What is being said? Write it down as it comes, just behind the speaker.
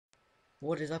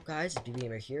What is up, guys? It's BB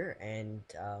Gamer here, and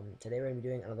today we're going to be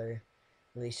doing another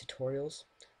one of these tutorials.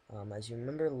 As you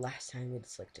remember, last time we did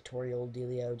this tutorial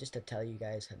dealio, just to tell you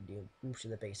guys how to do most of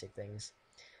the basic things.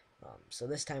 So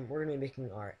this time we're going to be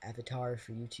making our avatar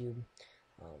for YouTube.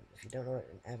 If you don't know what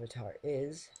an avatar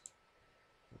is,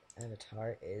 alright,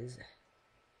 there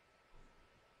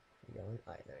we go.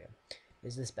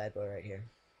 Is this bad boy right here?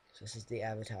 So this is the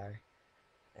avatar,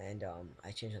 and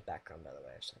I changed the background, by the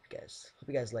way. So hope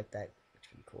you guys like that, which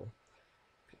would be cool.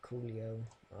 Pretty coolio.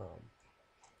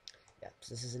 Yeah,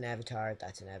 so this is an avatar,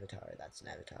 that's an avatar, that's an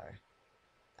avatar.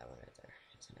 That one right there,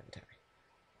 it's an avatar.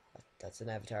 That's an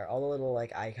avatar. All the little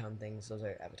icon things, those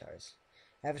are avatars.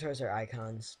 Avatars are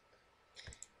icons.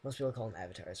 Most people call them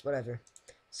avatars, whatever.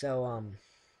 So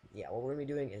yeah, what we're gonna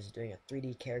be doing is doing a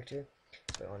 3D character.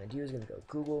 So what I want to do is gonna go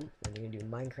Google and we're gonna do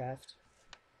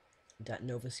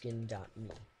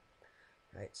Minecraft.novaskin.me.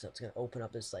 Right, so it's gonna open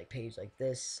up this page like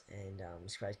this, and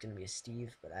it's probably gonna be a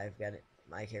Steve, but I've got it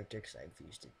my character because I've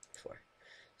used it before.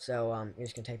 So you're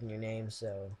just gonna type in your name,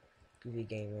 so BB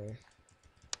Gamer, and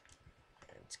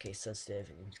it's case sensitive,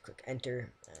 and you just click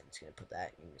enter, and it's gonna put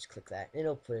that. You can just click that, and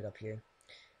it'll put it up here.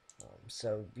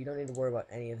 So you don't need to worry about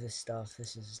any of this stuff.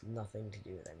 This is nothing to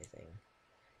do with anything.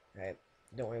 Right?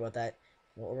 Don't worry about that.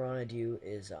 What we're gonna do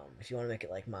is, if you want to make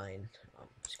it like mine,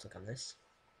 just click on this.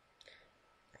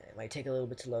 And it might take a little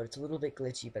bit to load. It's a little bit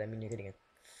glitchy, but I mean you're getting a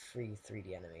free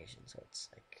 3D animation, so it's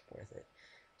worth it.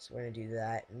 So we're gonna do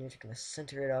that, and you're just gonna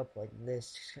center it up like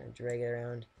this. Just kind of drag it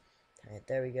around. Alright,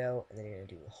 there we go. And then you're gonna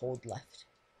do hold left,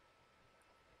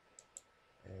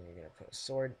 and then you're gonna put a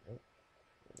sword. Oh,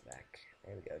 back.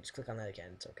 There we go. Just click on that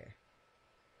again. It's okay.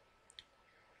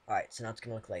 Alright, so now it's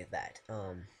gonna look like that.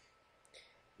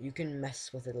 You can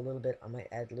mess with it a little bit. I might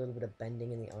add a little bit of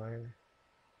bending in the arm.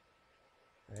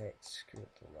 Alright, screw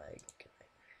up the leg.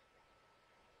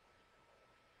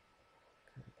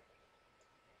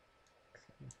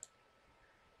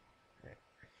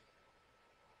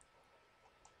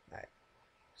 Alright,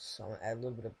 so I'm gonna add a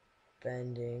little bit of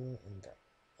bending in the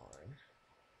arm.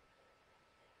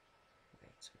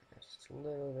 Right, so just a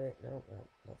little bit. No,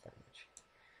 not that much.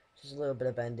 Just a little bit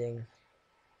of bending.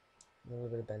 A little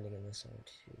bit of bending in this arm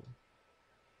too.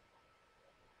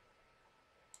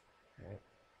 Alright.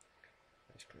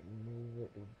 I'm just gonna move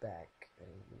it back and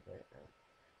move it out.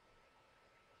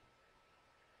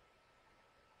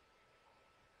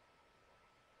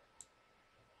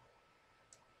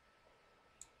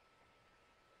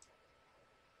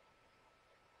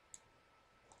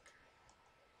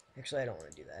 Actually, I don't want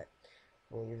to do that.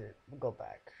 We'll go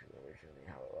back to originally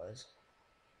how it was.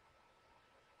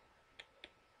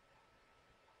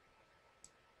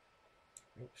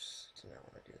 Oops, did not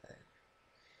want to do that.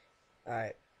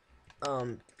 Alright,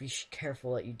 be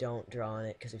careful that you don't draw on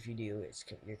it, because if you do,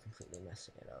 you're completely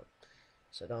messing it up.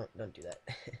 So don't do that.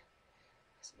 Okay,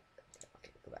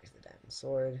 go back to the diamond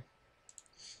sword.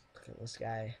 Click on this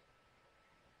guy.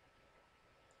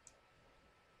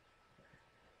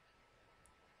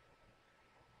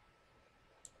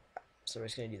 So we're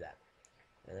just gonna do that,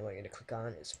 and then what you're gonna click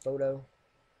on is photo.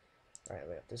 Alright,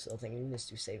 wait up this little thing. You can just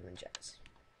do save and jazz.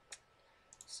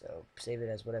 So save it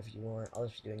as whatever you want. I'll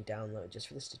just be doing download just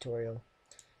for this tutorial.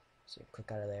 So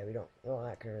click out of there. We're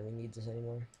not gonna really need this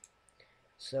anymore.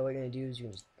 So what you're gonna do is you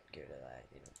can just get rid of that.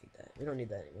 You don't need that. We don't need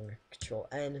that anymore. Control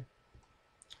N.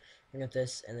 Bring up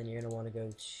this, and then you're gonna want to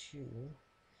go to.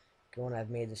 I've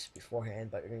made this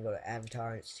beforehand, but you're gonna go to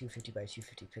avatar, and it's 250 by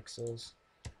 250 pixels.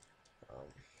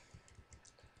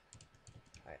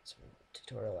 Alright, so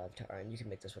tutorial avatar, and you can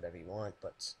make this whatever you want,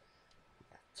 but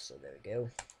yeah, so there we go.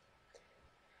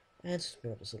 And just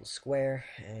bring up this little square,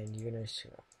 and you're gonna just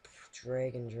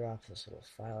drag and drop this little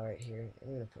file right here, and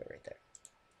I'm gonna put it right there.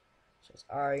 So it's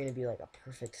already gonna be like a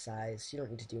perfect size. So you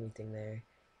don't need to do anything there.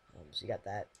 So you got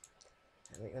that.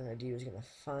 And what you're gonna do is you're gonna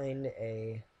find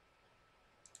a.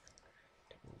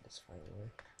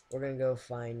 We're gonna go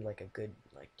find a good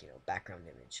background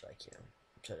image,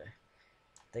 sort of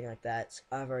thing like that. So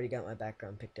I've already got my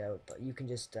background picked out, but you can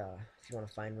just if you want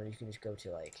to find one, you can just go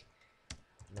to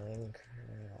Minecraft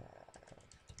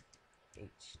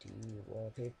HD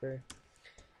wallpaper,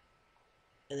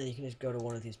 and then you can just go to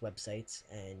one of these websites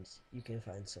and you can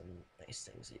find some nice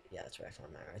things. Yeah, that's where I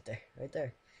found mine, right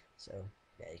there. So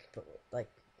yeah, you can put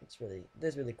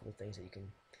there's really cool things that you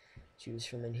can choose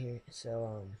from in here.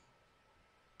 So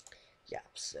yeah,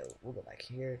 so we'll go back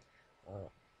here, and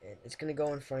it's gonna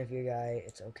go in front of your guy.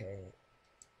 It's okay.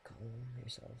 Calm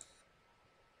yourself.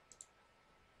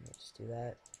 Just do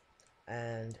that,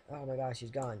 and oh my gosh,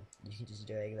 he's gone. You can just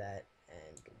drag that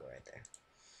and go right there.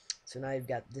 So now you've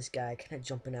got this guy kind of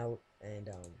jumping out, and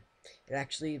it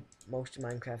actually, most of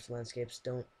Minecraft landscapes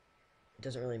don't, it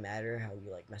doesn't really matter how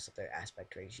you like mess up their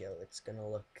aspect ratio. It's gonna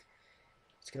look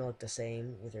the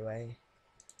same either way.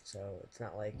 So it's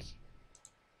not like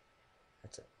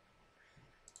that's a,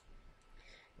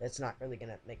 it's not really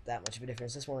gonna make that much of a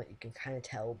difference. This one you can kind of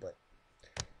tell, but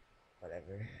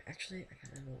whatever. Actually, I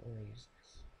kind of don't want to use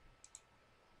this.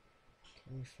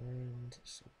 Can we find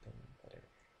something better?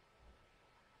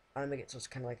 I'm gonna make it so it's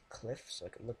kind of like a cliff, so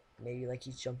it could look maybe like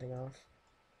he's jumping off.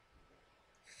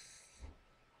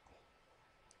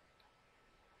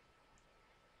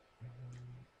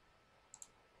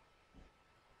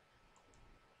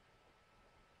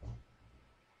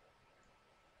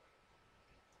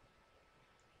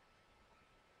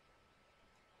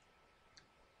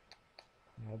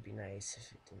 That would be nice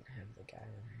if it didn't have the guy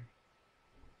on there.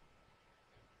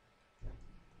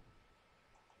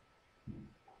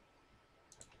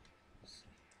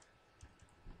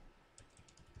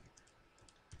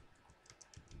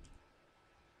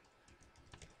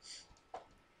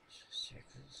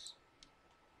 Circles.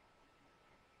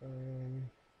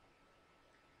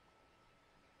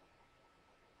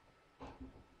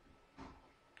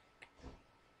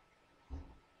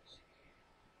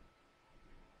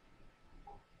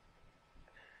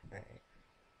 Alright.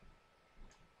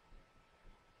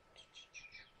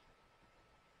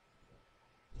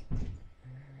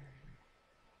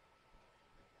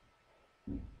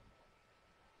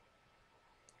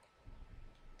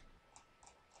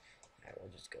 Alright,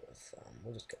 we'll just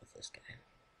go with this guy.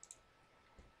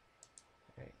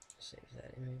 Alright, save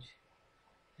that image.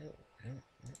 No, I don't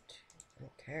want to. I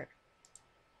don't care.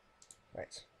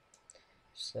 Right.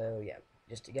 So yeah,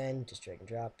 just again, just drag and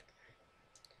drop.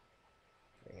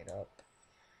 Bring it up.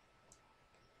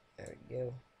 There we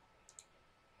go.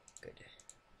 Good.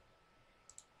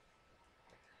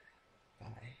 Bye.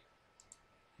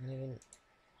 I'm not even.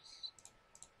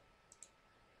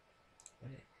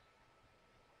 What?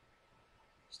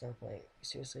 Stop playing.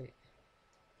 Seriously?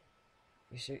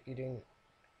 You're doing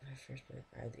my first bit?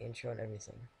 I have the intro and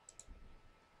everything.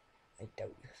 I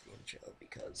doubt you have the intro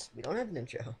because we don't have an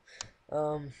intro.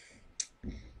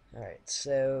 Alright,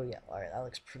 so yeah, alright, that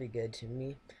looks pretty good to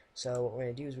me. So what we're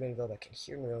gonna do is we're gonna go back in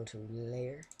here and we're going to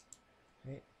layer,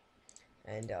 right?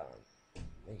 And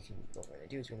what we're gonna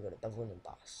do is we're gonna go to bevel and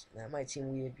emboss. And that might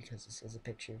seem weird because this is a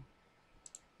picture,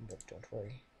 but don't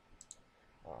worry.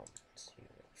 So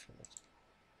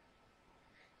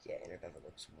yeah, inner bevel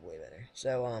looks way better.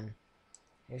 So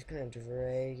you're just gonna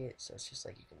drag it so it's just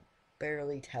like you can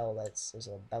barely tell that there's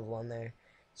a bevel on there.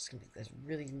 It's gonna be this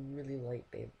really, really light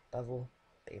bevel,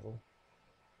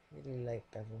 really light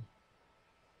bevel,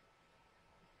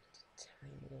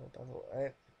 tiny little bevel. All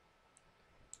right,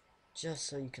 just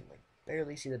so you can like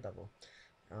barely see the bevel.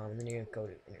 And then you're gonna go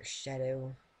to inner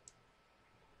shadow.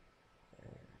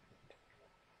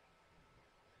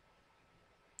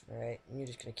 Alright, and you're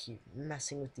just gonna keep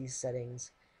messing with these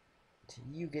settings until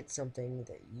you get something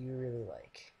that you really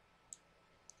like.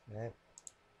 Alright?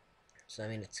 So I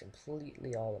mean it's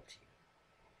completely all up to you.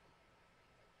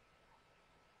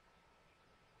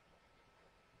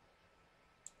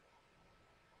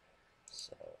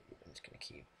 So I'm just gonna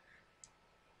keep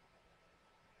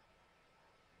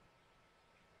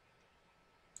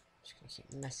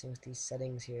messing with these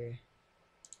settings here.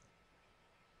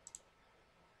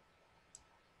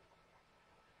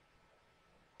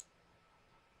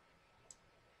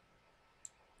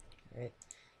 Right?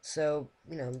 So,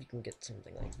 you know, you can get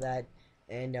something like that.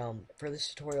 And for this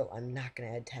tutorial, I'm not going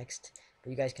to add text, but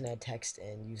you guys can add text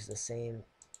and use the same.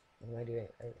 What am I doing?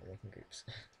 I'm making groups.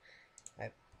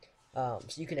 Alright.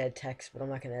 So you can add text, but I'm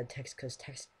not going to add text because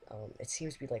text, it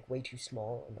seems to be like way too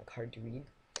small and like hard to read.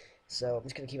 So I'm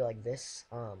just going to keep it like this.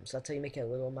 So that's how you make a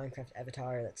little Minecraft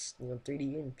avatar that's, you know,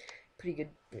 3D and pretty good.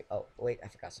 Oh, wait, I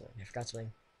forgot something.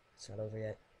 It's not over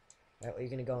yet. Alright, well, you're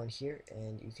going to go in here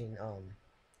and you can,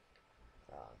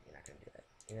 you're not gonna do that.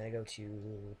 You're gonna go to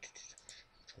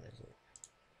which one is it?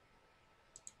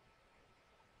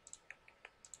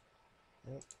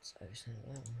 Nope, I just had that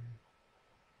one.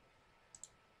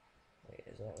 Wait,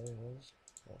 is that what it was?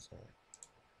 No, it's not.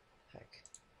 Heck.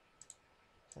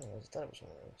 I thought it was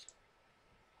one of those.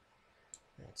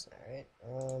 That's alright.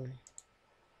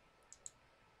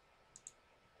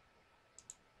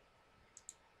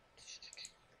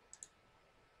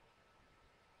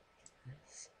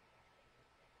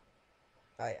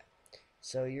 Oh yeah.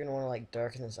 So you're gonna want to like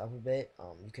darken this up a bit.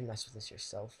 You can mess with this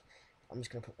yourself. I'm just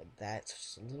gonna put like that, so it's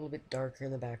just a little bit darker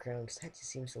in the background because that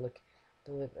just seems to look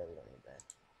a little bit better than that.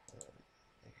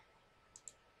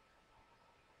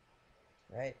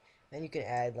 Right? And you can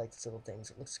add like these little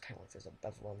things. It looks kind of like there's a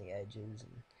bevel on the edges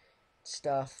and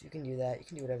stuff. You can do that. You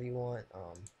can do whatever you want.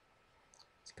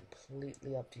 It's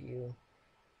completely up to you.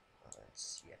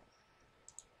 Yeah.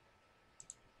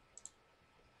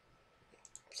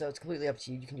 So it's completely up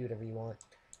to you. You can do whatever you want.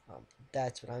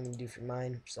 That's what I'm gonna do for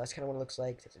mine. So that's kind of what it looks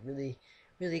like. It's a really,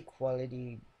 really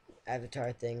quality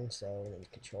avatar thing. So then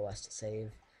Control S to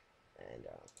save, and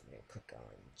I'm gonna click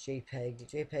on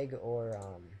JPEG or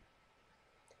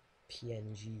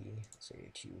PNG. So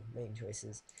your two main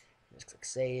choices. Just click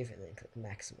save and then click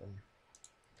maximum.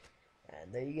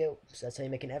 And there you go. So that's how you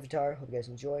make an avatar. Hope you guys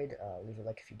enjoyed. Leave a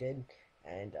like if you did.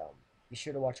 And be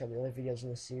sure to watch all the other videos in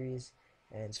this series.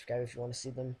 And subscribe if you want to see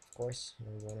them, of course. You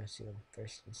want to see them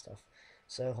first and stuff.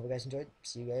 So hope you guys enjoyed.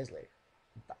 See you guys later.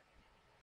 Bye.